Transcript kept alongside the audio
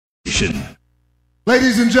Nation.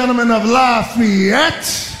 Ladies and gentlemen of Lafayette.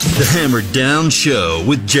 The Hammered Down Show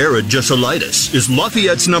with Jared Jesolitis is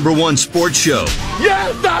Lafayette's #1 sports show.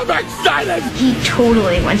 Yes, I'm excited! He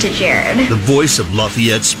totally went to Jared. The voice of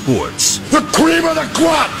Lafayette sports. The cream of the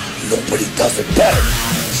crop. Nobody does it better.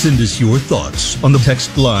 Send us your thoughts on the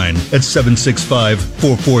text line at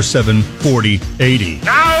 765-447-4080.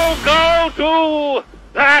 Now go to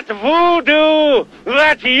that voodoo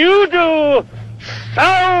that you do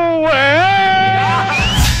so well.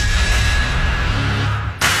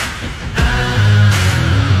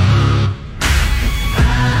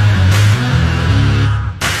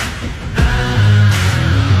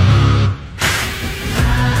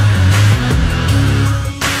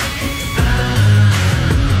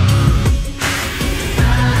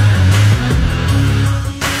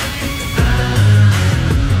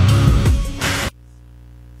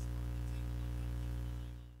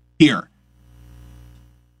 Here.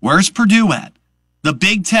 Where's Purdue at? The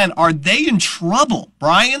Big Ten, are they in trouble?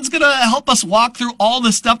 Brian's going to help us walk through all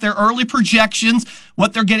this stuff, their early projections,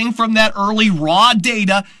 what they're getting from that early raw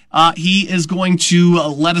data. He is going to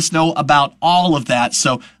let us know about all of that.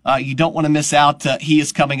 So you don't want to miss out. He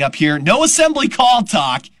is coming up here. No assembly call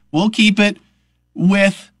talk. We'll keep it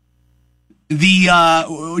with the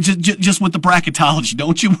just with the bracketology.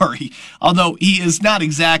 Don't you worry. Although he is not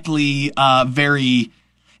exactly very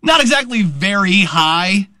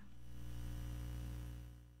high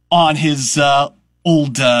on his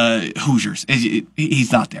old Hoosiers.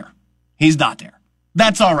 He's not there. He's not there.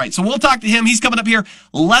 That's all right. So we'll talk to him. He's coming up here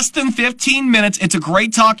less than 15 minutes. It's a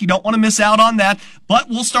great talk. You don't want to miss out on that. But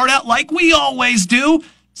we'll start out like we always do.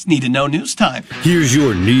 It's Need to Know News time. Here's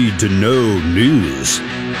your Need to Know News.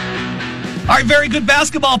 All right, very good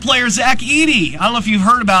basketball player, Zach Edey. I don't know if you've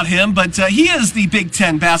heard about him, but he is the Big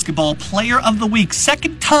Ten Basketball Player of the Week.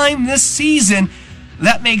 Second time this season.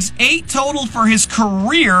 That makes 8 total for his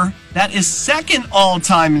career. That is second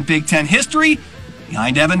all-time in Big Ten history,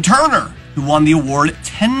 behind Evan Turner, who won the award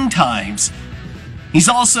 10 times. He's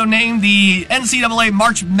also named the NCAA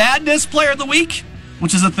March Madness Player of the Week,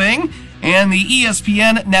 which is a thing, and the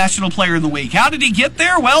ESPN National Player of the Week. How did he get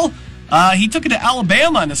there? Well, he took it to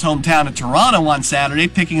Alabama in his hometown of Toronto on Saturday,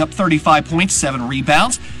 picking up 35 points, 7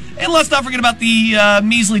 rebounds. And let's not forget about the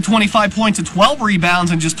measly 25 points and 12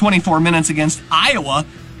 rebounds in just 24 minutes against Iowa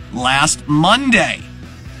last Monday.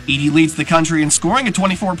 Edey leads the country in scoring at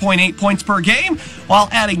 24.8 points per game, while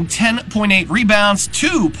adding 10.8 rebounds,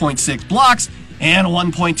 2.6 blocks, and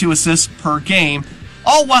 1.2 assists per game,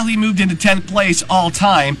 all while he moved into 10th place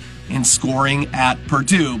all-time in scoring at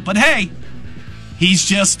Purdue. But hey, he's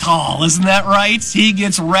just tall, isn't that right? He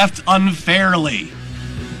gets reffed unfairly.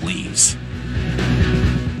 Leaves.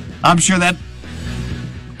 I'm sure that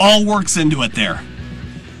all works into it there.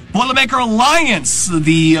 Boilermaker Alliance,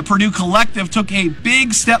 the Purdue collective, took a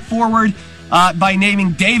big step forward by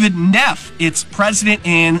naming David Neff its president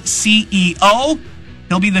and CEO.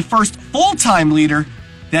 He'll be the first full-time leader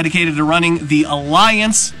dedicated to running the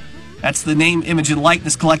Alliance. That's the name, image, and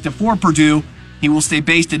likeness collective for Purdue. He will stay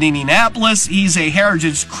based in Indianapolis. He's a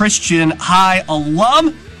Heritage Christian High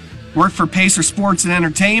alum. Worked for Pacer Sports and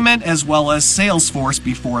Entertainment as well as Salesforce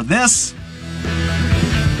before this.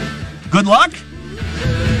 Good luck.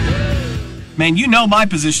 Man, you know my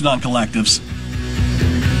position on collectives.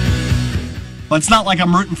 But it's not like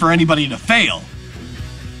I'm rooting for anybody to fail.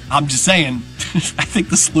 I'm just saying, I think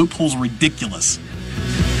this loophole's ridiculous.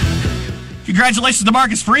 Congratulations to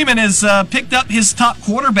Marcus Freeman has picked up his top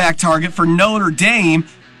quarterback target for Notre Dame.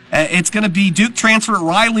 It's going to be Duke transfer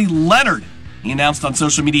Riley Leonard. He announced on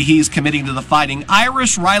social media he is committing to the Fighting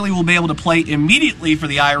Irish. Riley will be able to play immediately for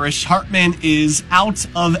the Irish. Hartman is out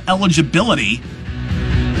of eligibility.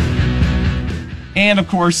 And, of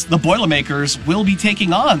course, the Boilermakers will be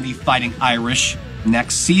taking on the Fighting Irish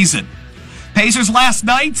next season. Pacers last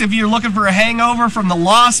night, if you're looking for a hangover from the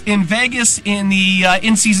loss in Vegas in the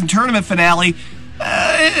in-season tournament finale,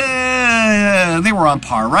 they were on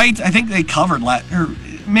par, right? I think they covered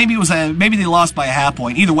maybe they lost by a half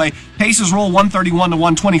point. Either way, Pacers roll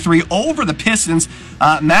 131-123 over the Pistons.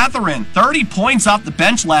 Mathurin, 30 points off the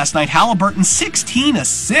bench last night. Halliburton, 16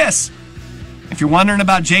 assists. If you're wondering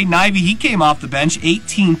about Jaden Ivey, he came off the bench,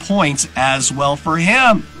 18 points as well for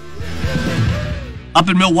him. Up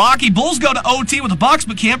in Milwaukee, Bulls go to OT with the Bucks,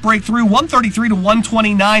 but can't break through.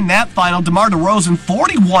 133-129 that final. DeMar DeRozan,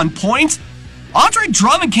 41 points. Andre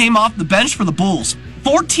Drummond came off the bench for the Bulls.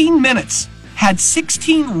 14 minutes. Had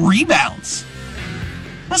 16 rebounds.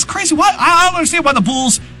 That's crazy. I don't understand why the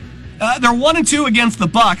Bulls, they're 1-2 against the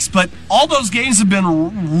Bucks, but all those games have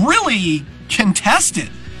been really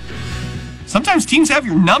contested. Sometimes teams have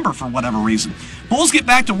your number for whatever reason. Bulls get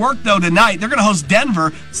back to work, though, tonight. They're going to host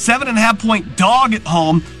Denver. 7.5-point dog at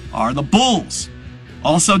home are the Bulls.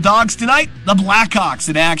 Also dogs tonight, the Blackhawks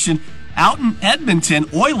in action. Out in Edmonton,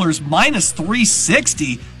 Oilers minus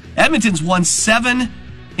 360. Edmonton's won 7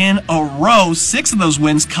 in a row. 6 of those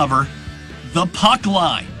wins cover the puck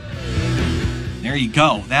line. There you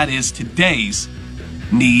go. That is today's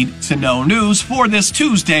Need to Know news for this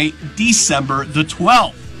Tuesday, December the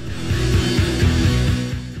 12th.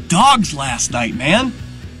 Dogs last night, man.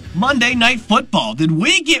 Monday Night Football. Did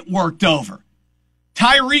we get worked over?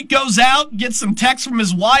 Tyreek goes out, gets some text from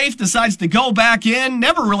his wife, decides to go back in,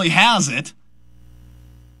 never really has it.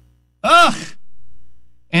 Ugh.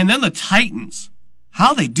 And then the Titans.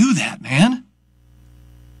 How they do that, man?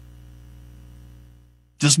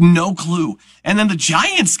 Just no clue. And then the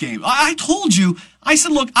Giants game. I told you. I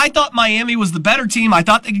said, look, I thought Miami was the better team. I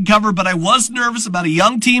thought they could cover, but I was nervous about a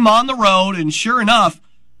young team on the road. And sure enough,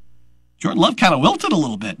 Jordan Love kind of wilted a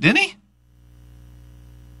little bit, didn't he?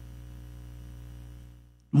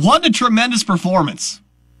 What a tremendous performance.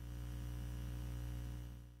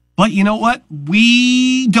 But you know what?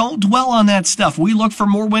 We don't dwell on that stuff. We look for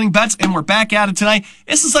more winning bets, and we're back at it tonight.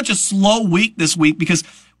 This is such a slow week this week because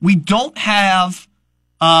we don't have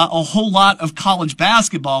a whole lot of college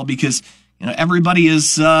basketball because everybody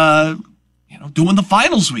is doing the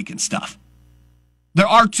finals week and stuff. There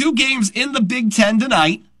are 2 games in the Big Ten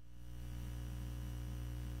tonight,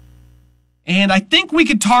 and I think we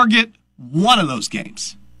could target one of those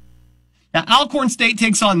games. Now, Alcorn State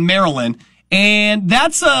takes on Maryland, and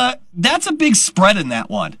that's a big spread in that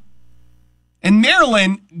one. And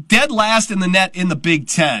Maryland, dead last in the net in the Big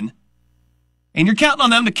Ten. And you're counting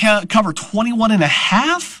on them to cover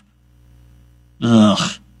 21.5?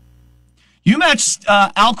 Ugh. You matched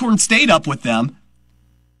Alcorn State up with them.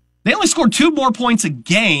 They only scored 2 more points a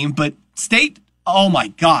game, but State, oh my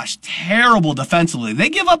gosh, terrible defensively. They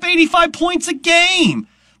give up 85 points a game.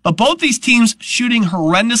 But both these teams shooting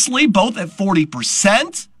horrendously, both at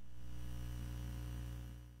 40%.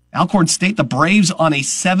 Alcorn State, the Braves on a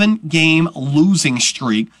 7-game losing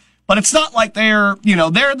streak. But it's not like they're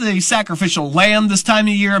the sacrificial lamb this time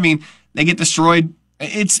of year. I mean, they get destroyed.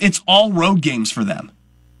 It's all road games for them.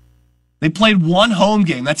 They played 1 home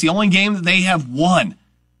game. That's the only game that they have won.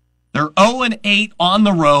 They're 0-8 on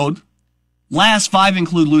the road. Last 5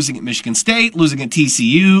 include losing at Michigan State, losing at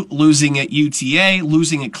TCU, losing at UTA,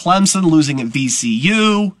 losing at Clemson, losing at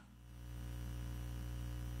VCU.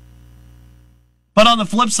 But on the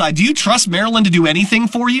flip side, do you trust Maryland to do anything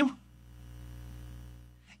for you?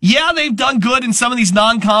 Yeah, they've done good in some of these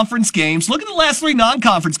non-conference games. Look at the last 3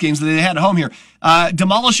 non-conference games that they had at home here.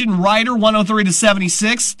 Demolishing Rider,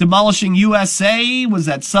 103-76. Demolishing USA, was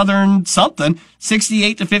that Southern something,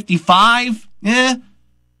 68-55.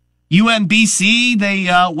 UMBC, they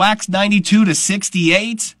waxed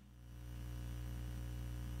 92-68.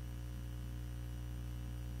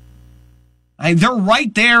 They're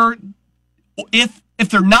right there. If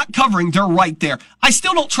they're not covering, they're right there. I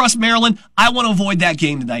still don't trust Maryland. I want to avoid that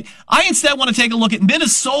game tonight. I instead want to take a look at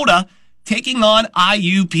Minnesota taking on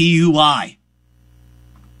IUPUI.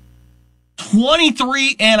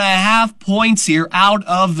 23.5 points here out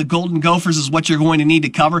of the Golden Gophers is what you're going to need to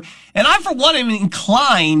cover. And I, for one, am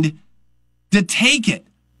inclined to take it.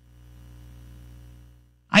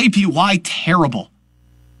 IUPUI, terrible.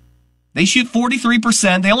 They shoot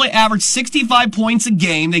 43%. They only average 65 points a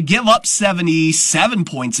game. They give up 77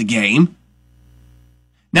 points a game.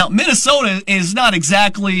 Now, Minnesota is not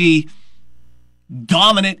exactly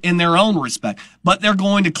dominant in their own respect, but they're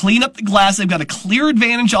going to clean up the glass. They've got a clear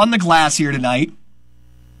advantage on the glass here tonight.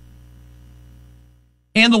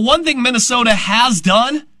 And the one thing Minnesota has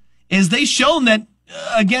done is they've shown that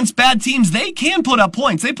against bad teams, they can put up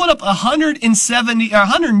points. They put up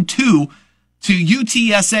 102 to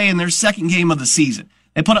UTSA in their second game of the season.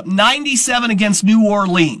 They put up 97 against New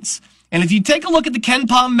Orleans. And if you take a look at the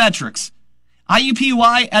KenPom metrics,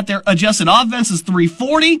 IUPUI at their adjusted offense is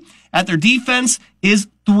 340, at their defense is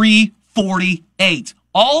 348.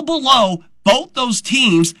 All below both those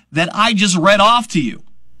teams that I just read off to you.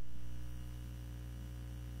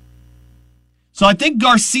 So I think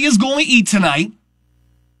Garcia's going to eat tonight,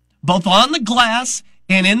 both on the glass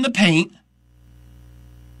and in the paint.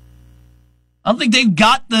 I don't think they've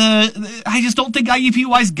got I just don't think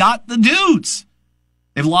IUPUI's got the dudes.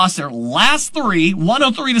 They've lost their last 3,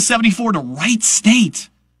 103-74 to Wright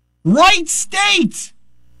State. Wright State!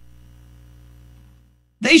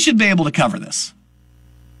 They should be able to cover this.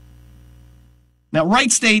 Now,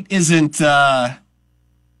 Wright State isn't the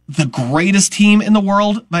greatest team in the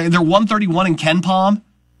world. They're 131 in KenPom.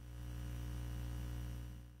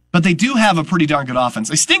 But they do have a pretty darn good offense.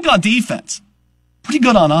 They stink on defense. Pretty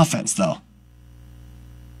good on offense, though.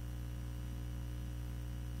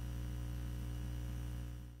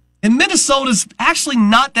 And Minnesota's actually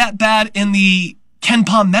not that bad in the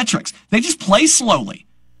KenPom metrics. They just play slowly.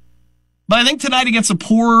 But I think tonight against a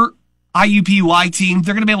poor IUPUI team,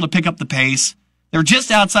 they're going to be able to pick up the pace. They're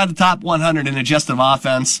just outside the top 100 in adjusted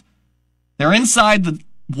offense. They're inside the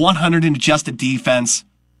 100 in adjusted defense.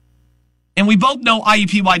 And we both know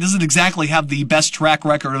IUPUI doesn't exactly have the best track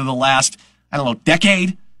record of the last,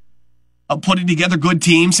 decade of putting together good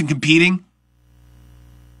teams and competing.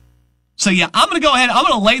 So, yeah, I'm going to go ahead. I'm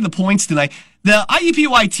going to lay the points tonight. The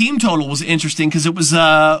IUPUI team total was interesting because it was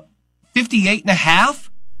 58.5.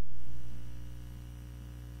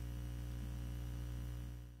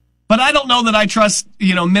 But I don't know that I trust,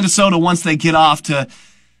 Minnesota once they get off to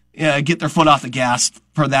get their foot off the gas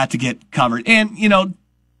for that to get covered. And,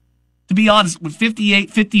 to be honest, with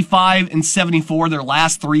 58, 55, and 74, their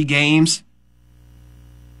last 3 games,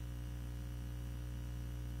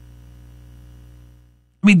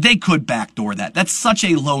 they could backdoor that. That's such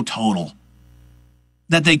a low total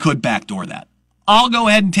that they could backdoor that. I'll go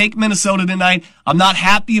ahead and take Minnesota tonight. I'm not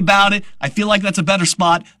happy about it. I feel like that's a better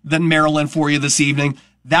spot than Maryland for you this evening.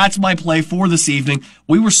 That's my play for this evening.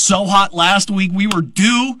 We were so hot last week. We were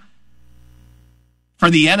due for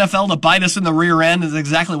the NFL to bite us in the rear end. Is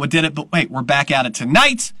exactly what did it. But wait, we're back at it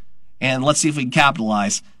tonight. And let's see if we can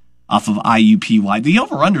capitalize off of IUPUI. The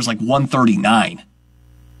over-under is like 139.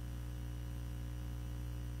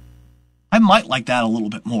 I might like that a little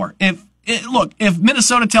bit more. If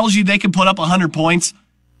Minnesota tells you they can put up 100 points,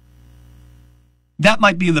 that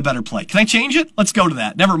might be the better play. Can I change it? Let's go to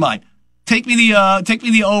that. Never mind. Take me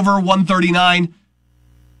the over 139.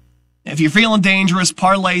 If you're feeling dangerous,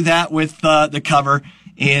 parlay that with the cover,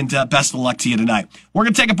 and best of luck to you tonight. We're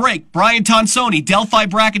going to take a break. Brian Tonsoni, Delphi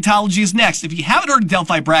Bracketology is next. If you haven't heard of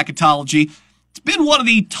Delphi Bracketology, it's been one of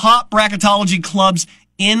the top bracketology clubs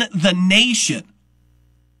in the nation.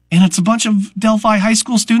 And it's a bunch of Delphi high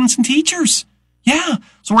school students and teachers. Yeah.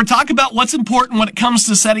 So we're talking about what's important when it comes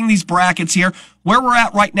to setting these brackets here, where we're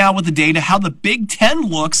at right now with the data, how the Big Ten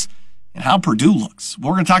looks, and how Purdue looks.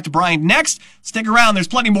 We're going to talk to Brian next. Stick around. There's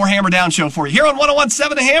plenty more Hammer Down Show for you here on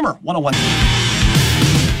 101.7 The Hammer. 101.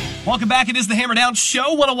 Welcome back. It is the Hammer Down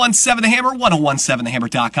Show, 101.7 The Hammer,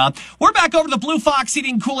 101.7thehammer.com. We're back over the Blue Fox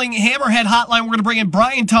Heating and Cooling Hammerhead Hotline. We're going to bring in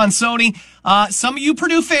Brian Tonsoni. Some of you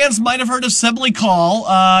Purdue fans might have heard of Sibley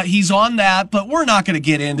Call. He's on that, but we're not going to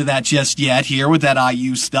get into that just yet here with that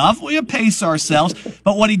IU stuff. We pace ourselves.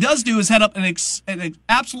 But what he does do is head up an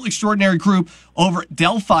absolutely extraordinary group over at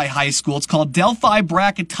Delphi High School. It's called Delphi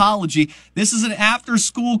Bracketology. This is an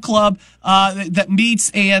after-school club that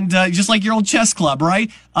meets, and just like your old chess club,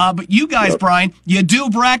 right? But you guys, Brian, you do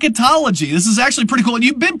bracketology. This is actually pretty cool, and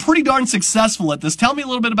you've been pretty darn successful at this. Tell me a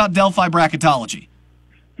little bit about Delphi Bracketology.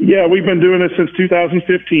 Yeah, we've been doing this since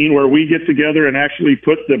 2015, where we get together and actually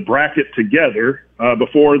put the bracket together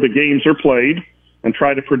before the games are played and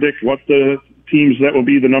try to predict what the teams that will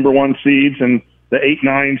be the number 1 seeds and the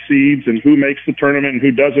 8-9 seeds and who makes the tournament and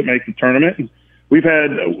who doesn't make the tournament.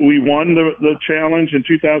 We won the challenge in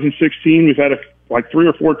 2016. We've had like 3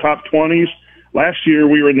 or 4 top 20s. Last year,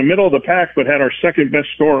 we were in the middle of the pack, but had our second best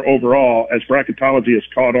score overall as bracketology has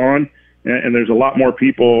caught on. And there's a lot more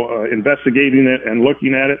people investigating it and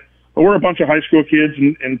looking at it. But we're a bunch of high school kids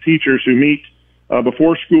and teachers who meet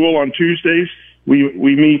before school on Tuesdays.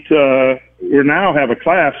 We meet, we now have a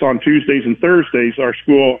class on Tuesdays and Thursdays. Our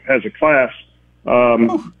school has a class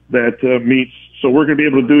that meets. So we're going to be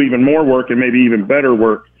able to do even more work and maybe even better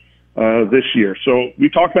work this year. So we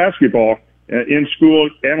talk basketball in school,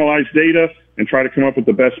 analyze data, and try to come up with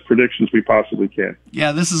the best predictions we possibly can.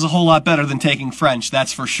 Yeah, this is a whole lot better than taking French,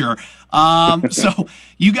 that's for sure. So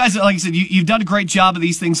you guys, like I said, you've done a great job of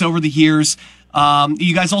these things over the years.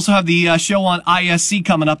 You guys also have the show on ISC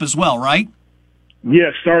coming up as well, right?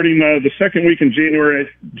 Yeah, starting the second week in January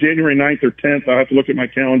 9th or 10th. I'll have to look at my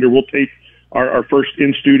calendar. We'll tape our first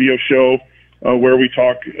in-studio show where we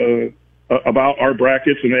talk about our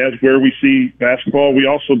brackets and as where we see basketball. We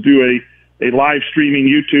also do a live streaming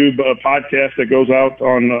YouTube podcast that goes out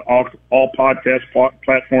on all podcast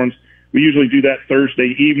platforms. We usually do that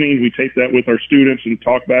Thursday evening. We tape that with our students and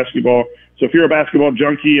talk basketball. So if you're a basketball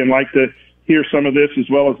junkie and like to hear some of this as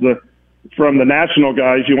well as from the national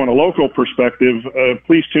guys, you want a local perspective,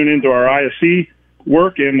 please tune into our ISC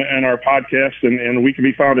work and our podcast, and we can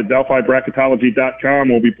be found at DelphiBracketology.com.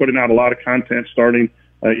 We'll be putting out a lot of content starting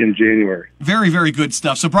in January. Very, very good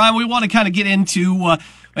stuff. So, Brian, we want to kind of get into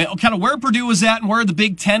kind of where Purdue is at and where the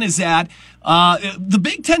Big Ten is at. The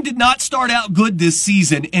Big Ten did not start out good this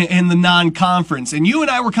season in the non-conference, and you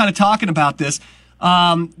and I were kind of talking about this.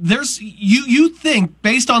 You think,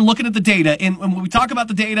 based on looking at the data, and when we talk about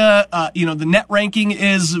the data, the net ranking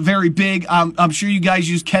is very big. I'm sure you guys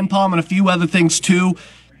use KenPom and a few other things too.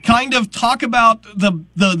 Kind of talk about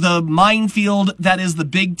the minefield that is the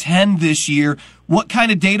Big Ten this year. What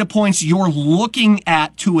kind of data points you're looking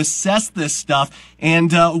at to assess this stuff,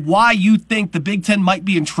 and why you think the Big Ten might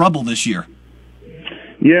be in trouble this year?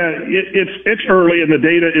 Yeah, it's early and the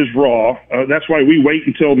data is raw. That's why we wait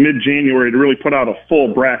until mid-January to really put out a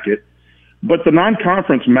full bracket. But the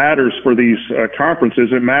non-conference matters for these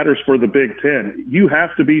conferences. It matters for the Big Ten. You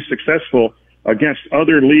have to be successful against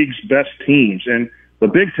other leagues' best teams. And the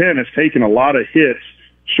Big Ten has taken a lot of hits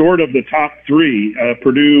short of the top three.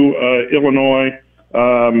 Purdue, Illinois,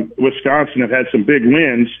 Wisconsin have had some big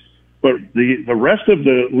wins. But the rest of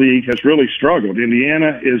the league has really struggled.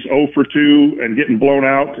 Indiana is 0 for 2 and getting blown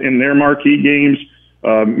out in their marquee games.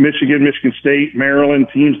 Michigan, Michigan State, Maryland,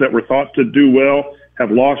 teams that were thought to do well, have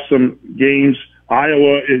lost some games.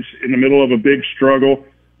 Iowa is in the middle of a big struggle.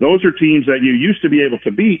 Those are teams that you used to be able to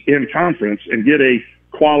beat in conference and get a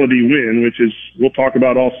quality win, which is, we'll talk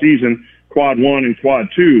about all season, quad 1 and quad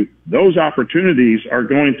 2. Those opportunities are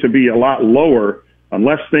going to be a lot lower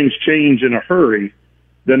unless things change in a hurry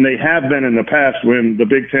than they have been in the past when the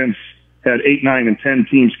Big Ten's had 8, 9, and 10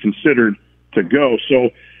 teams considered to go.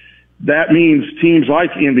 So that means teams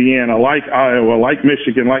like Indiana, like Iowa, like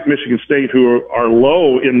Michigan State, who are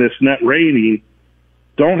low in this net rating,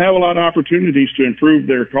 don't have a lot of opportunities to improve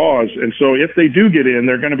their cause. And so if they do get in,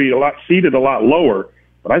 they're going to be seated a lot lower.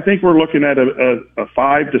 But I think we're looking at a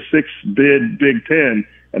 5 to 6 bid Big Ten,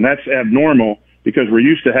 and that's abnormal because we're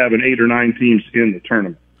used to having 8 or 9 teams in the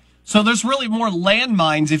tournament. So there's really more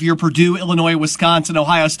landmines if you're Purdue, Illinois, Wisconsin,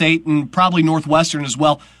 Ohio State, and probably Northwestern as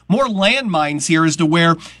well. More landmines here as to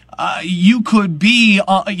where you could be,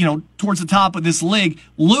 towards the top of this league,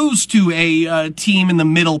 lose to a team in the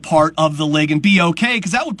middle part of the league and be okay,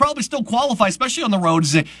 because that would probably still qualify, especially on the road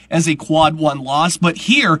as a quad 1 loss. But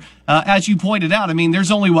here, as you pointed out, I mean,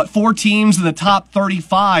 there's only, 4 teams in the top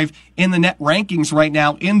 35 in the net rankings right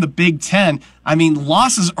now in the Big Ten. I mean,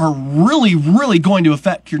 losses are really, really going to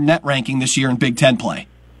affect your net ranking this year in Big Ten play.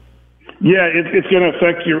 Yeah, it's going to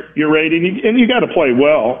affect your rating, and you got to play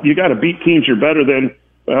well. You got to beat teams you're better than.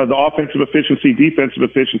 The offensive efficiency, defensive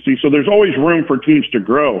efficiency. So there's always room for teams to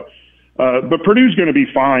grow. But Purdue's going to be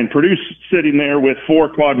fine. Purdue's sitting there with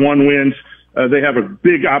 4 quad 1 wins. They have a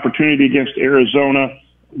big opportunity against Arizona.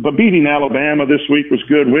 But beating Alabama this week was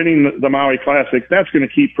good. Winning the Maui Classic, that's going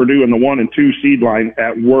to keep Purdue in the 1 and 2 seed line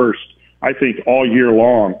at worst, I think, all year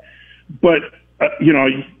long. But,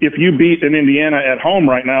 if you beat an Indiana at home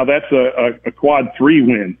right now, that's a quad 3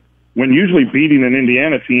 win. When usually beating an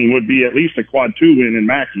Indiana team would be at least a quad 2 win in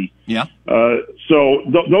Mackey. Yeah. So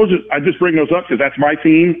I just bring those up because that's my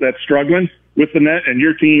team that's struggling with the net and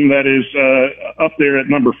your team that is up there at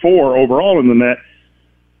number 4 overall in the net.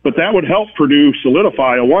 But that would help Purdue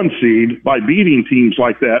solidify a 1 seed by beating teams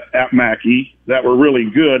like that at Mackey that were really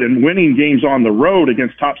good and winning games on the road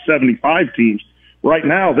against top 75 teams. Right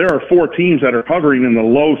now, there are 4 teams that are hovering in the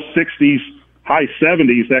low 60s, high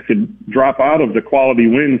 70s that could drop out of the quality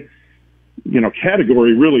win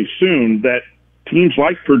category really soon, that teams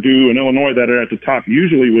like Purdue and Illinois that are at the top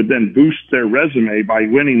usually would then boost their resume by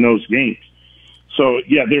winning those games. So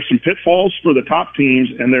yeah, there's some pitfalls for the top teams,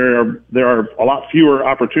 and there are a lot fewer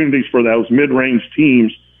opportunities for those mid-range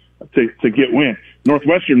teams to get win.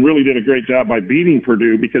 Northwestern really did a great job by beating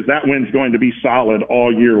Purdue because that win's going to be solid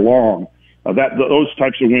all year long. Those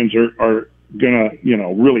types of wins are going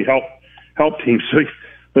to really help teams. So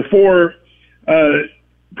before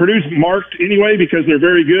Purdue's marked anyway because they're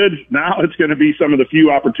very good. Now it's going to be some of the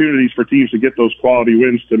few opportunities for teams to get those quality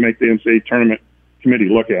wins to make the NCAA tournament committee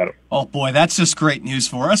look at them. Oh, boy, that's just great news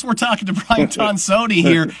for us. We're talking to Brian Tonsoni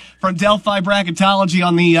here from Delphi Bracketology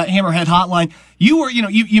on the Hammerhead Hotline.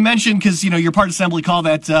 You mentioned, because, you're part of Assembly Call,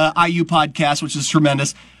 that IU podcast, which is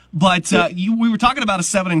tremendous. But we were talking about a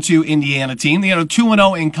 7-2 Indiana team. They had a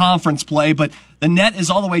 2-0 in conference play, but the net is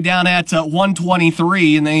all the way down at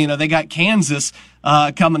 123, and they got Kansas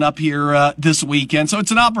coming up here this weekend. So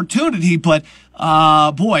it's an opportunity, but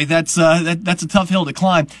boy, that's a tough hill to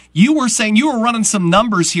climb. You were saying you were running some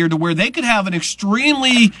numbers here to where they could have an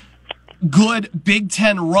extremely good Big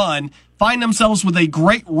Ten run, find themselves with a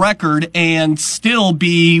great record, and still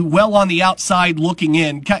be well on the outside looking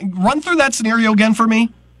in. Run through that scenario again for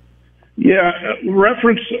me. Yeah, we're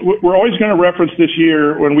always going to reference this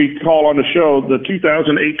year when we call on the show, the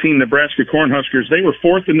 2018 Nebraska Cornhuskers. They were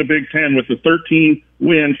 4th in the Big Ten with a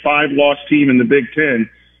 13-win, 5-loss team in the Big Ten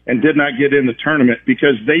and did not get in the tournament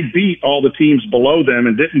because they beat all the teams below them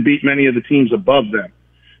and didn't beat many of the teams above them.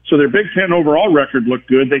 So their Big Ten overall record looked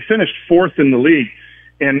good. They finished 4th in the league.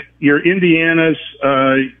 And your Indianas,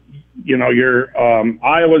 your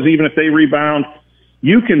Iowas, even if they rebound,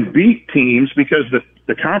 you can beat teams because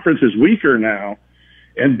the conference is weaker now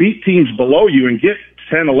and beat teams below you and get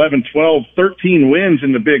 10, 11, 12, 13 wins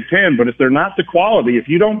in the Big Ten. But if they're not the quality, if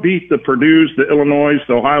you don't beat the Purdue's, the Illinois,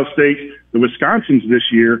 the Ohio State, the Wisconsins this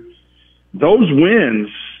year, those wins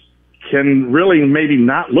can really maybe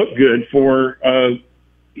not look good for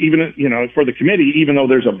for the committee, even though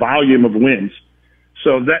there's a volume of wins.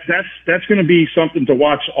 So that's going to be something to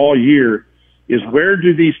watch all year, is where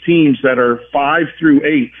do these teams that are 5 through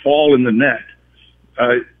 8 fall in the net?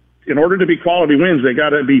 In order to be quality wins, they got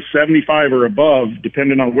to be 75 or above,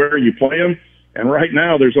 depending on where you play them. And right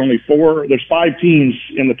now, there's 5 teams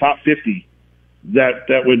in the top 50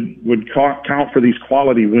 that would count for these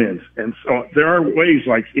quality wins. And so there are ways,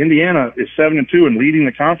 like Indiana is 7-2 and leading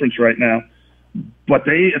the conference right now, but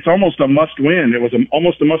it's almost a must win. It was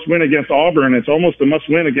almost a must win against Auburn. It's almost a must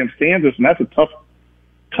win against Kansas, and that's a tough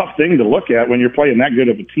thing to look at when you're playing that good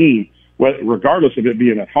of a team, regardless of it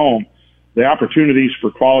being at home. The opportunities for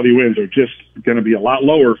quality wins are just going to be a lot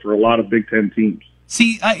lower for a lot of Big Ten teams.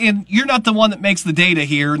 See, and you're not the one that makes the data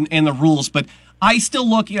here and the rules, but I still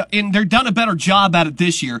look, and they've done a better job at it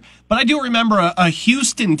this year. But I do remember a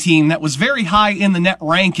Houston team that was very high in the net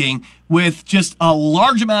ranking with just a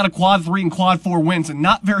large amount of quad 3 and quad 4 wins and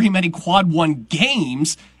not very many quad 1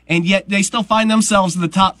 games. And yet they still find themselves in the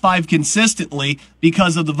top 5 consistently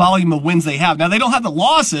because of the volume of wins they have. Now, they don't have the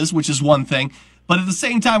losses, which is one thing. But at the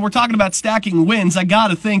same time, we're talking about stacking wins. I got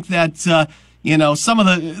to think that, some of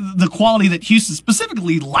the quality that Houston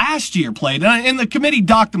specifically last year played, and the committee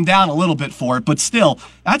docked them down a little bit for it, but still,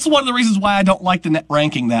 that's one of the reasons why I don't like the net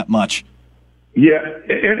ranking that much. Yeah,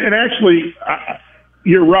 and actually,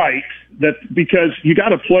 you're right, that because you got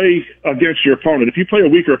to play against your opponent. If you play a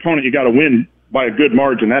weaker opponent, you got to win by a good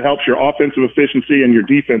margin. That helps your offensive efficiency and your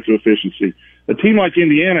defensive efficiency. A team like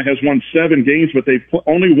Indiana has won 7 games, but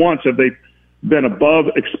only once have they been above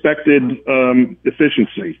expected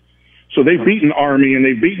efficiency. So they've beaten Army and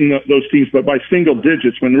they've beaten those teams, but by single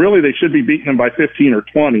digits, when really they should be beating them by 15 or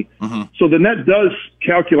 20. Mm-hmm. So the net does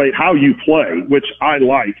calculate how you play, which I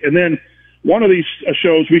like. And then one of these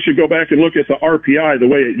shows, we should go back and look at the RPI the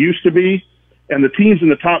way it used to be. And the teams in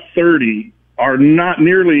the top 30 are not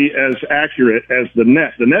nearly as accurate as the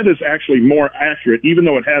net. The net is actually more accurate, even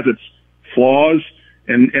though it has its flaws.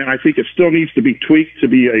 And I think it still needs to be tweaked to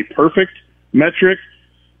be a perfect metric.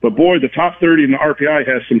 But boy, the top 30 in the RPI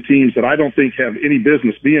has some teams that I don't think have any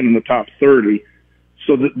business being in the top 30.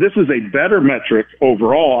 So this is a better metric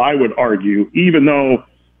overall, I would argue, even though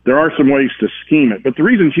there are some ways to scheme it. But the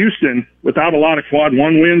reason Houston, without a lot of quad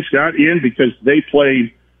 1 wins, got in because they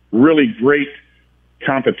played really great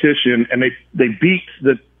competition and they beat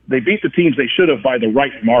the teams they should have by the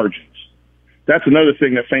right margins. That's another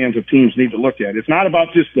thing that fans of teams need to look at. It's not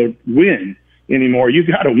about just the win anymore. You've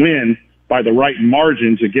got to win by the right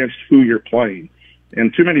margins against who you're playing.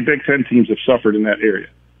 And too many Big Ten teams have suffered in that area.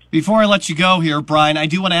 Before I let you go here, Brian, I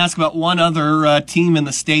do want to ask about one other team in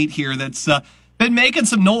the state here that's been making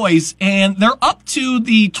some noise, and they're up to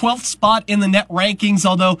the 12th spot in the net rankings,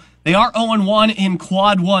 although they are 0-1 in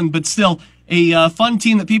quad 1, but still a fun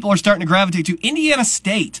team that people are starting to gravitate to, Indiana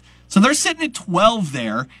State. So they're sitting at 12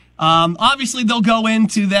 there. Obviously, they'll go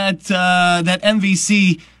into that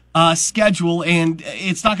MVC schedule, and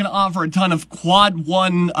it's not going to offer a ton of quad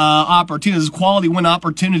 1 opportunities, quality win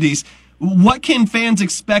opportunities. What can fans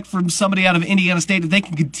expect from somebody out of Indiana State if they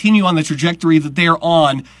can continue on the trajectory that they're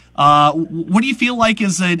on? What do you feel like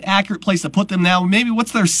is an accurate place to put them now? Maybe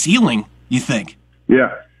what's their ceiling, you think?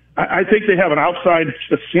 Yeah, I think they have a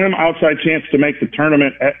slim outside chance to make the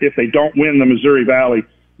tournament if they don't win the Missouri Valley.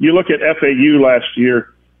 You look at FAU last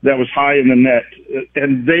year, that was high in the net,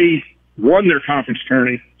 and they won their conference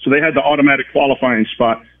tourney, so they had the automatic qualifying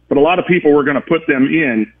spot. But a lot of people were going to put them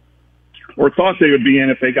in or thought they would be in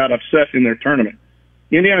if they got upset in their tournament.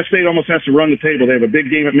 Indiana State almost has to run the table. They have a big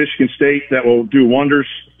game at Michigan State that will do wonders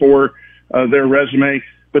for their resume.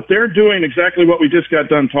 But they're doing exactly what we just got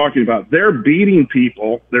done talking about. They're beating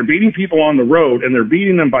people. They're beating people on the road, and they're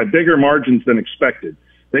beating them by bigger margins than expected.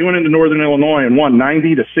 They went into Northern Illinois and won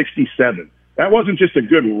 90-67. That wasn't just a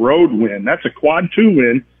good road win. That's a quad 2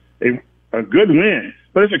 win, a good win.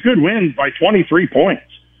 But it's a good win by 23 points.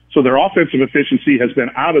 So their offensive efficiency has been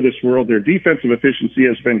out of this world. Their defensive efficiency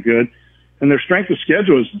has been good. And their strength of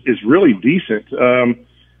schedule is really decent at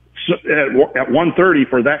 130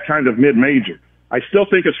 for that kind of mid-major. I still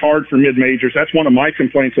think it's hard for mid-majors. That's one of my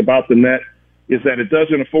complaints about the net, is that it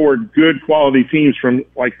doesn't afford good quality teams from,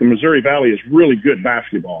 like the Missouri Valley is really good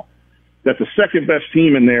basketball. that the second best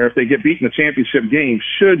team in there, if they get beat in the championship game,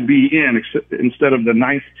 should be in instead of the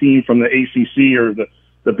ninth team from the ACC or the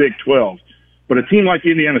Big 12. But a team like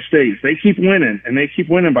Indiana State, if they keep winning, and they keep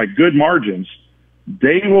winning by good margins,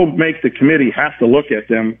 they will make the committee have to look at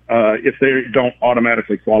them if they don't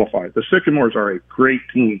automatically qualify. The Sycamores are a great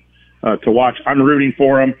team to watch. I'm rooting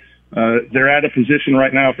for them. They're at a position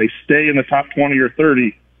right now, if they stay in the top 20 or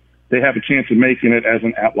 30, they have a chance of making it as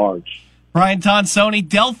an at-large. Brian Tonsoni,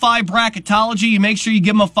 Delphi Bracketology. You make sure you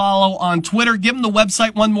give them a follow on Twitter. Give them the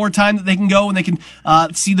website one more time that they can go and they can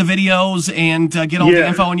see the videos and get all the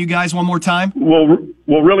info on you guys one more time. We'll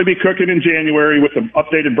really be cooking in January with the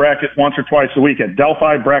updated bracket once or twice a week at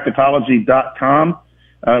DelphiBracketology.com.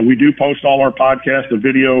 We do post all our podcasts, a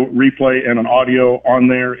video replay, and an audio on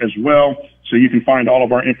there as well. So you can find all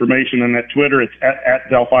of our information on that Twitter. It's at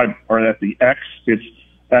Delphi, or at the X. It's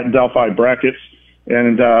at Delphi Brackets.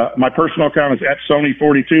 And my personal account is at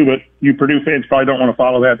Sony42, but you Purdue fans probably don't want to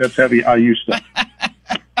follow that. That's heavy IU stuff.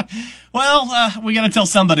 Well, we got to tell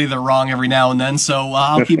somebody they're wrong every now and then, so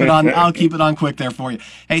I'll keep it on. I'll keep it on quick there for you.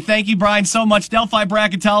 Hey, thank you, Brian, so much. Delphi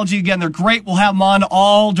Bracketology, again, they're great. We'll have them on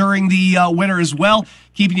all during the winter as well,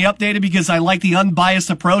 keeping you updated because I like the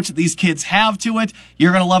unbiased approach that these kids have to it.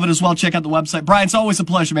 You're going to love it as well. Check out the website. Brian, it's always a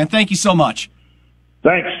pleasure, man. Thank you so much.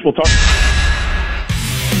 Thanks. We'll talk.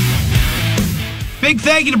 Big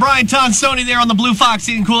thank you to Brian Tonsoni there on the Blue Fox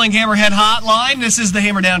Heating Cooling Hammerhead Hotline. This is the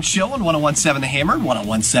Hammer Down Show on 1017 The Hammer,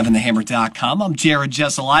 1017thehammer.com. I'm Jared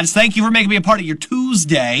Jesselaitis. Thank you for making me a part of your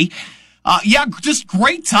Tuesday. Just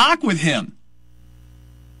great talk with him.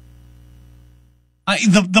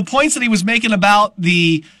 The points that he was making about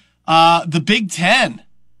the Big Ten.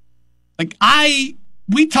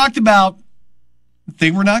 We talked about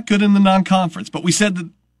they were not good in the non-conference, but we said that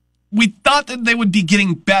we thought that they would be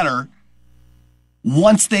getting better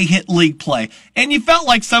once they hit league play. And you felt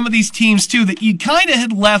like some of these teams, too, that you kind of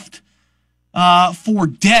had left for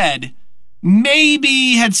dead,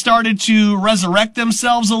 maybe had started to resurrect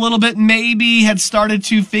themselves a little bit, maybe had started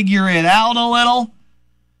to figure it out a little.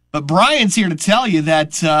 But Brian's here to tell you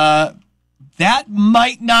that that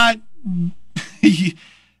might not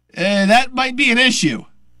that might be an issue.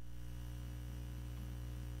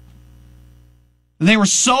 They were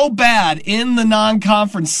so bad in the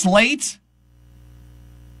non-conference slate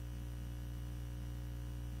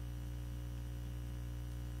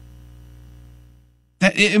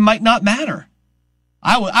that it might not matter.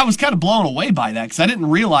 I was kind of blown away by that because I didn't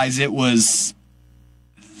realize it was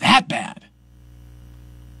that bad.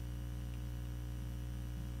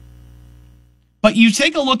 But you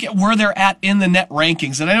take a look at where they're at in the net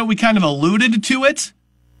rankings, and I know we kind of alluded to it.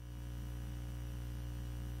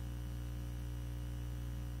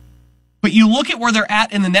 But you look at where they're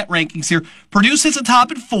at in the net rankings here. Purdue sits atop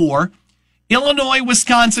at 4. Illinois,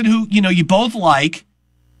 Wisconsin, who you both like,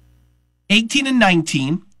 18 and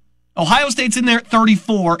 19. Ohio State's in there at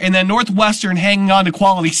 34, and then Northwestern hanging on to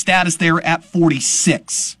quality status there at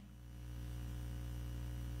 46.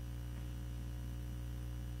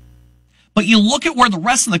 But you look at where the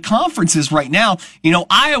rest of the conference is right now.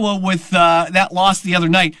 Iowa with that loss the other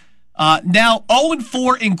night, now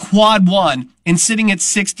 0-4 in quad 1 and sitting at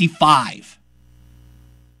 65.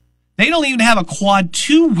 They don't even have a quad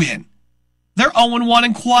 2 win. They're 0-1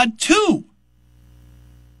 in quad 2.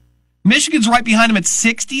 Michigan's right behind them at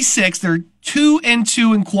 66. They're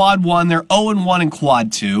 2-2 in quad 1. They're 0-1 in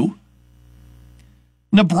quad 2.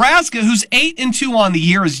 Nebraska, who's 8-2 on the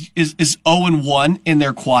year, is 0-1 in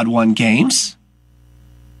their quad 1 games.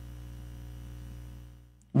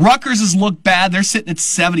 Rutgers has looked bad. They're sitting at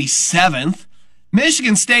 77th.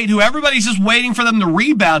 Michigan State, who everybody's just waiting for them to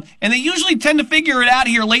rebound, and they usually tend to figure it out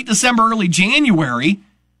here late December, early January.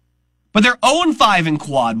 But they're 0-5 in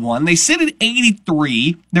quad 1. They sit at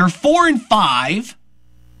 83. They're 4-5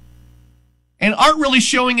 and aren't really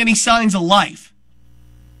showing any signs of life.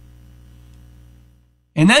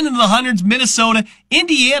 And then in the hundreds, Minnesota,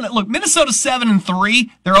 Indiana. Look, Minnesota's 7-3.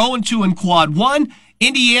 They're 0-2 in quad 1.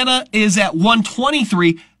 Indiana is at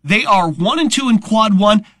 123. They are 1-2 in quad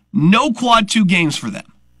 1. No quad 2 games for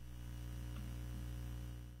them.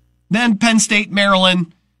 Then Penn State,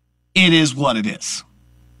 Maryland. It is what it is.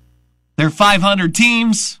 They're 500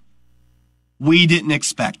 teams. We didn't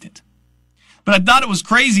expect it. But I thought it was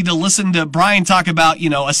crazy to listen to Brian talk about,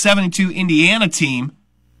 a 72 Indiana team.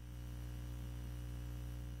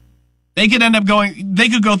 They could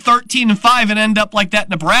go 13-5 and end up like that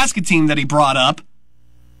Nebraska team that he brought up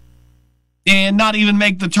and not even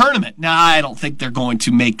make the tournament. Now, I don't think they're going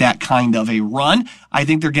to make that kind of a run. I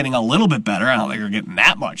think they're getting a little bit better. I don't think they're getting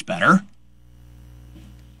that much better.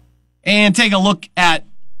 And take a look at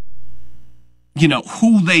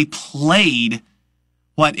who they played.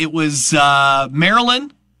 It was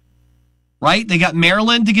Maryland, right? They got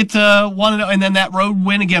Maryland to get to 1-0, and then that road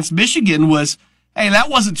win against Michigan was, hey, that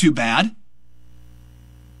wasn't too bad.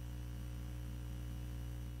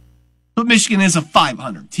 But Michigan is a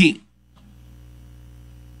 .500 team.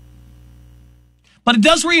 But it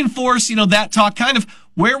does reinforce, that talk, kind of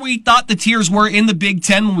where we thought the tiers were in the Big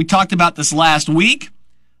Ten when we talked about this last week.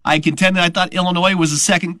 I contended I thought Illinois was the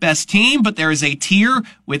second best team, but there is a tier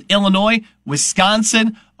with Illinois,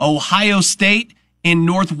 Wisconsin, Ohio State, and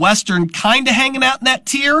Northwestern kind of hanging out in that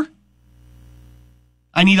tier.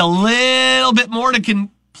 I need a little bit more to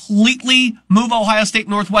completely move Ohio State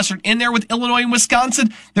and Northwestern in there with Illinois and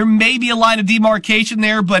Wisconsin. There may be a line of demarcation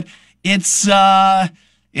there, but it's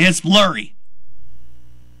blurry.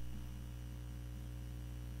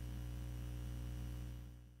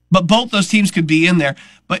 But both those teams could be in there.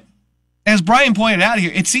 But as Brian pointed out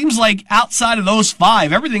here, it seems like outside of those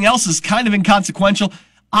five, everything else is kind of inconsequential.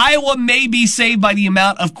 Iowa may be saved by the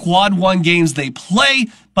amount of quad one games they play,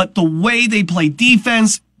 but the way they play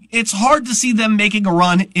defense, it's hard to see them making a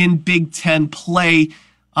run in Big Ten play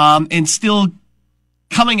and still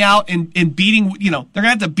coming out and beating, they're going to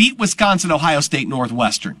have to beat Wisconsin, Ohio State,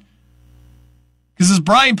 Northwestern. Because as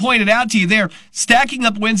Brian pointed out to you there, stacking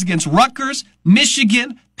up wins against Rutgers,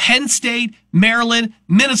 Michigan, Penn State, Maryland,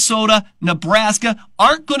 Minnesota, Nebraska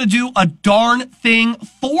aren't going to do a darn thing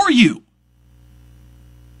for you.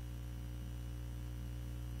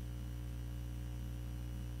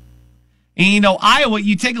 And Iowa,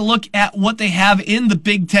 you take a look at what they have in the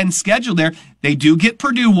Big Ten schedule there. They do get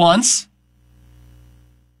Purdue once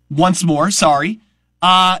more.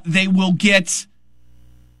 They will get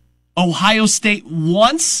Ohio State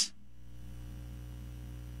once.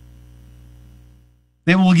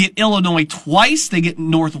 They will get Illinois twice. They get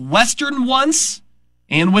Northwestern once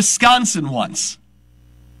and Wisconsin once.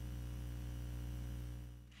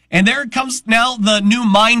 And there comes now the new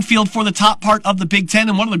minefield for the top part of the Big Ten.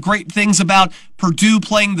 And one of the great things about Purdue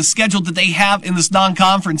playing the schedule that they have in this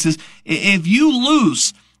non-conference is if you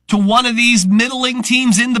lose to one of these middling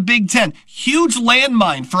teams in the Big Ten, huge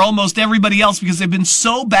landmine for almost everybody else because they've been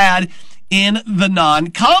so bad in the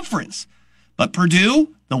non-conference. But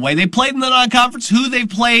Purdue, the way they played in the non-conference, who they've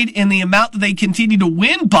played, and the amount that they continue to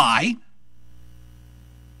win by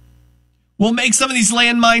will make some of these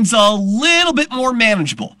landmines a little bit more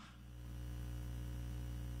manageable.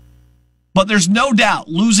 But there's no doubt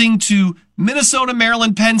losing to Minnesota,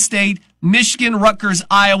 Maryland, Penn State, Michigan, Rutgers,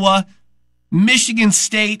 Iowa, Michigan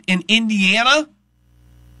State, and Indiana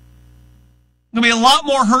going to be a lot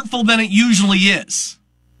more hurtful than it usually is.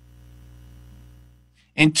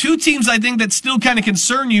 And two teams I think that still kind of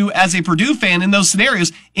concern you as a Purdue fan in those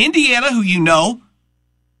scenarios, Indiana, who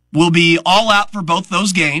will be all out for both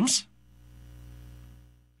those games,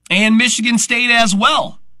 and Michigan State as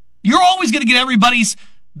well. You're always going to get everybody's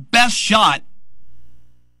best shot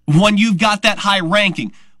when you've got that high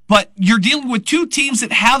ranking. But you're dealing with two teams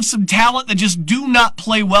that have some talent that just do not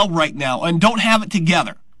play well right now and don't have it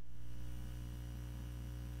together.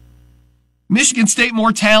 Michigan State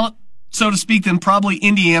more talent, so to speak, than probably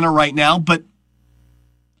Indiana right now, but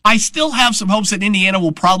I still have some hopes that Indiana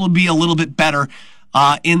will probably be a little bit better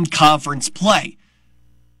in conference play.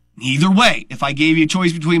 Either way, if I gave you a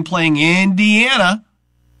choice between playing Indiana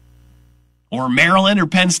or Maryland or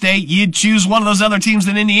Penn State, you'd choose one of those other teams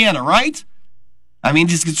than Indiana, right? I mean,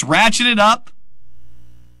 just gets ratcheted up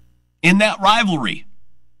in that rivalry.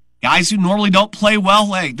 Guys who normally don't play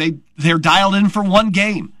well, hey, they're dialed in for one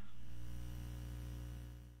game.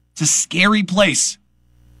 It's a scary place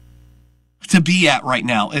to be at right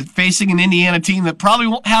now, facing an Indiana team that probably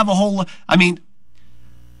won't have a whole, I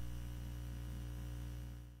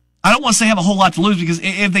don't want to say have a whole lot to lose, because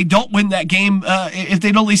if they don't win that game, if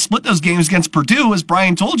they don't at least split those games against Purdue, as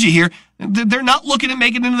Brian told you here, they're not looking at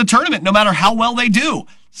making it into the tournament, no matter how well they do.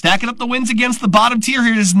 Stacking up the wins against the bottom tier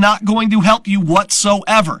here is not going to help you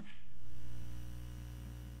whatsoever.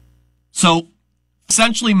 So,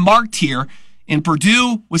 essentially marked here in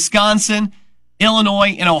Purdue, Wisconsin,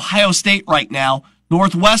 Illinois, and Ohio State right now.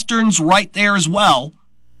 Northwestern's right there as well.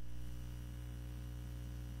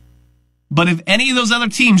 But if any of those other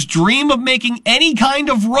teams dream of making any kind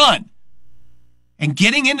of run and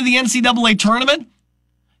getting into the NCAA tournament,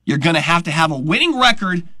 you're going to have a winning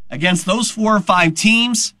record against those 4 or 5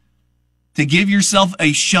 teams to give yourself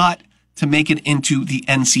a shot to make it into the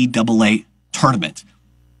NCAA tournament.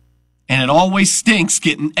 And it always stinks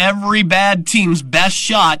getting every bad team's best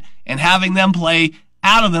shot and having them play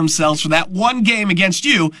out of themselves for that one game against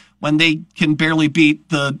you when they can barely beat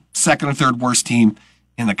the second or third worst team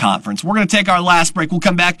in the conference. We're going to take our last break. We'll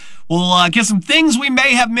come back. We'll get some things we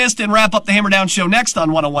may have missed and wrap up the Hammer Down Show next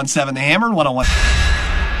on 101.7 The Hammer and 101.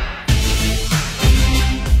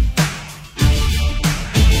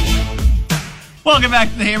 Welcome back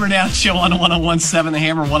to the Hammer Down Show on 101.7 The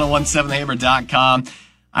Hammer, 101.7thehammer.com.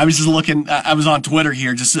 I was just looking, I was on Twitter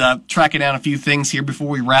here, just tracking down a few things here before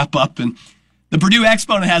we wrap up. And the Purdue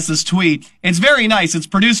Exponent has this tweet. It's very nice. It's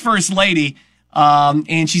Purdue's First Lady,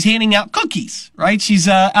 and she's handing out cookies, right? She's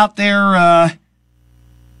out there, I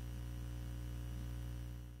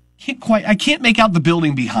can't make out the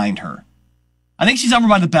building behind her. I think she's over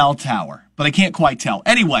by the bell tower, but I can't quite tell.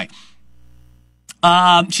 Anyway,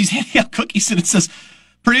 she's handing out cookies, and it says,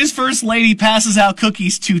 Purdue's First Lady passes out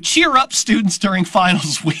cookies to cheer up students during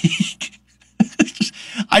finals week.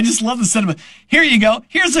 I just love the sentiment. Here you go.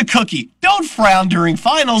 Here's a cookie. Don't frown during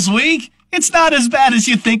finals week. It's not as bad as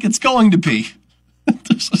you think it's going to be.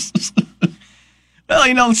 Well,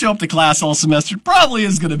 you don't show up to class all semester. It probably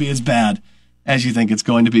is going to be as bad as you think it's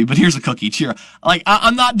going to be. But here's a cookie. Cheer. Like,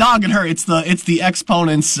 I'm not dogging her. It's the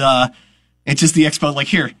Exponent's. It's just the Exponent. Like,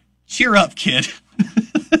 here, cheer up, kid.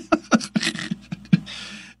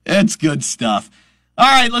 It's good stuff. All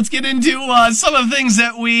right, let's get into some of the things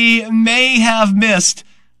that we may have missed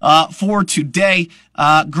for today.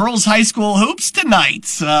 Girls high school hoops tonight.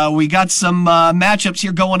 We got some matchups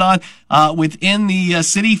here going on within the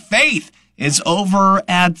city. Faith is over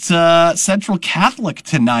at Central Catholic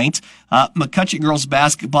tonight. McCutcheon girls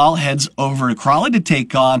basketball heads over to Crawley to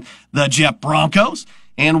take on the Jet Broncos.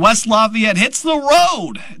 And West Lafayette hits the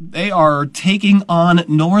road. They are taking on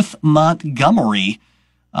North Montgomery.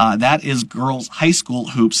 That is girls high school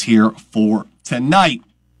hoops here for tonight.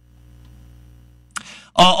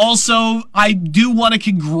 Also, I do want to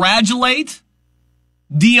congratulate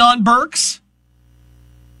Dion Burks.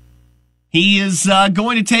 He is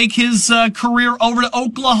going to take his career over to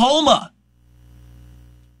Oklahoma.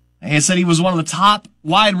 Like I said, he was one of the top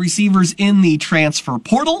wide receivers in the transfer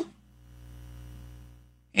portal.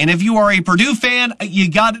 And if you are a Purdue fan, you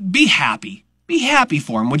got to be happy. Be happy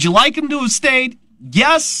for him. Would you like him to have stayed?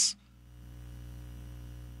 Yes.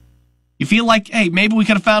 You feel like, hey, maybe we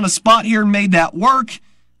could have found a spot here and made that work.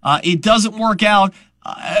 It doesn't work out.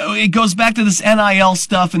 It goes back to this NIL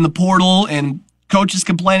stuff in the portal and coaches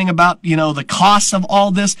complaining about, the costs of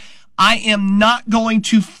all this. I am not going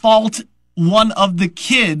to fault one of the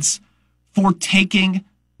kids for taking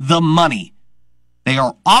the money. They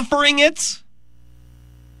are offering it.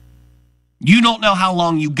 You don't know how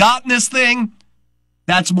long you got in this thing.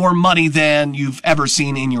 That's more money than you've ever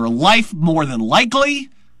seen in your life, more than likely.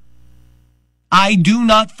 I do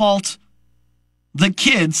not fault the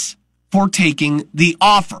kids for taking the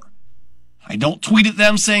offer. I don't tweet at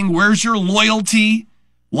them saying, where's your loyalty?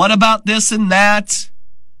 What about this and that?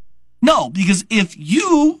 No, because if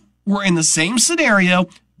you were in the same scenario,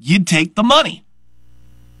 you'd take the money.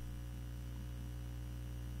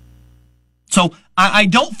 So I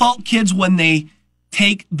don't fault kids when they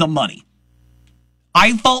take the money.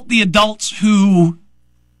 I fault the adults who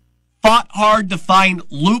fought hard to find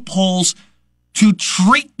loopholes to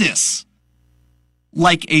treat this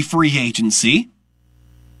like a free agency.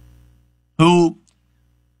 Who,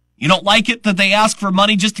 you don't like it that they ask for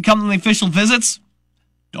money just to come to the official visits?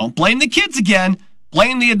 Don't blame the kids again.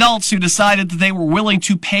 Blame the adults who decided that they were willing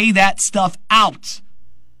to pay that stuff out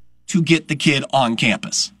to get the kid on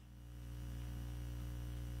campus.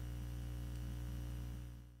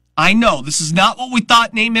 I know this is not what we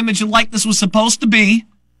thought name, image, and likeness was supposed to be.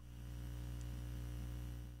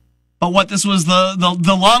 But what this was,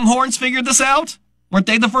 the Longhorns figured this out? Weren't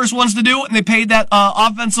they the first ones to do it and they paid that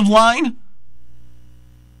offensive line?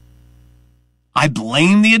 I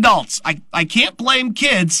blame the adults. I can't blame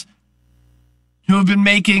kids who have been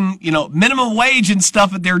making, minimum wage and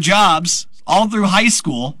stuff at their jobs all through high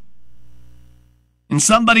school. And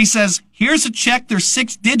somebody says, here's a check, there's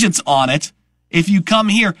 6 digits on it. If you come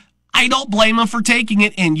here, I don't blame them for taking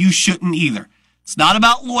it, and you shouldn't either. It's not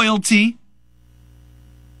about loyalty.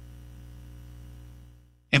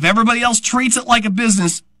 If everybody else treats it like a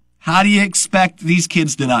business, how do you expect these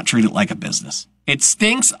kids to not treat it like a business? It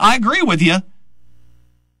stinks. I agree with you.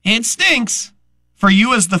 It stinks for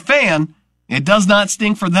you as the fan. It does not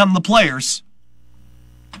stink for them, the players.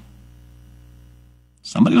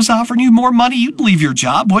 Somebody was offering you more money, you'd leave your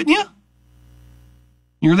job, wouldn't you?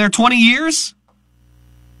 You were there 20 years?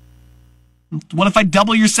 What if I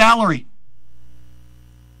double your salary?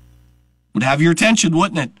 Would have your attention,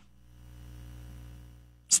 wouldn't it?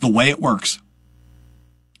 It's the way it works.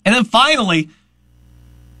 And then finally,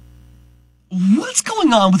 what's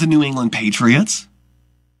going on with the New England Patriots?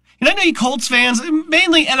 And I know you Colts fans,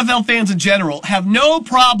 mainly NFL fans in general, have no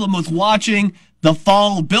problem with watching the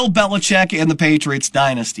fall of Bill Belichick and the Patriots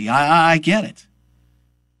dynasty. I get it.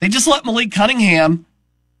 They just let Malik Cunningham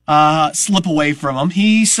slip away from him.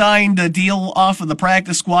 He signed a deal off of the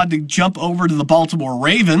practice squad to jump over to the Baltimore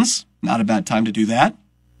Ravens. Not a bad time to do that.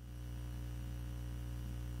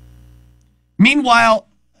 Meanwhile,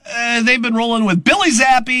 they've been rolling with Billy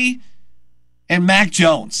Zappi and Mac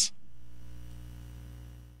Jones.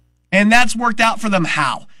 And that's worked out for them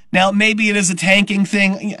how? Now, maybe it is a tanking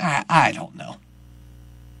thing. I don't know.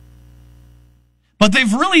 But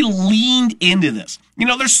they've really leaned into this. You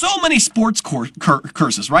know, there's so many sports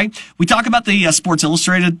curses, right? We talk about the Sports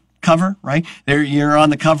Illustrated cover, right? There, you're on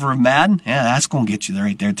the cover of Madden. Yeah, that's going to get you there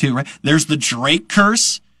right there too, right? There's the Drake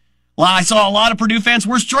curse. Well, I saw a lot of Purdue fans.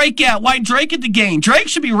 Where's Drake at? Why Drake at the game? Drake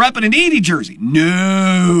should be repping an Edey jersey.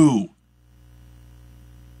 No.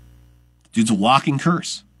 Dude's a walking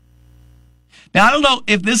curse. Now, I don't know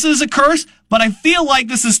if this is a curse, but I feel like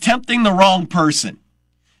this is tempting the wrong person.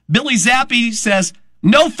 Billy Zappi says,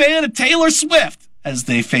 no fan of Taylor Swift as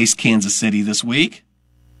they face Kansas City this week.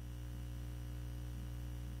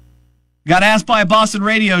 Got asked by a Boston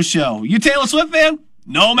radio show, you Taylor Swift fan?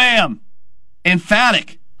 No, ma'am.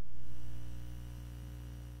 Emphatic.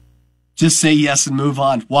 Just say yes and move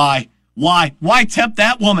on. Why? Why tempt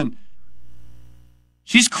that woman?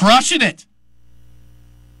 She's crushing it.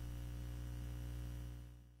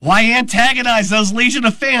 Why antagonize those legion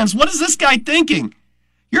of fans? What is this guy thinking?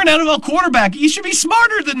 You're an NFL quarterback. You should be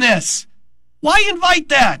smarter than this. Why invite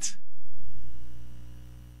that?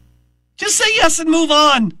 Just say yes and move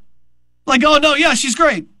on. Like, oh, no, yeah, she's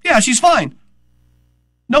great. Yeah, she's fine.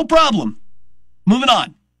 No problem. Moving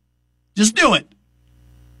on. Just do it.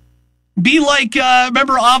 Be like,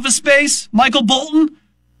 remember Office Space, Michael Bolton?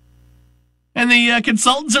 And the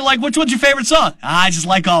consultants are like, which one's your favorite song? I just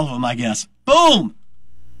like all of them, I guess. Boom.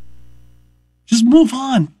 Just move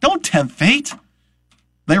on. Don't tempt fate.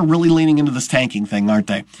 They're really leaning into this tanking thing, aren't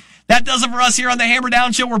they? That does it for us here on the Hammer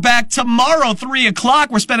Down Show. We're back tomorrow, 3 o'clock.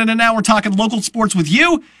 We're spending an hour talking local sports with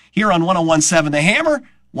you here on 101.7 The Hammer,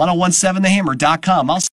 1017thehammer.com.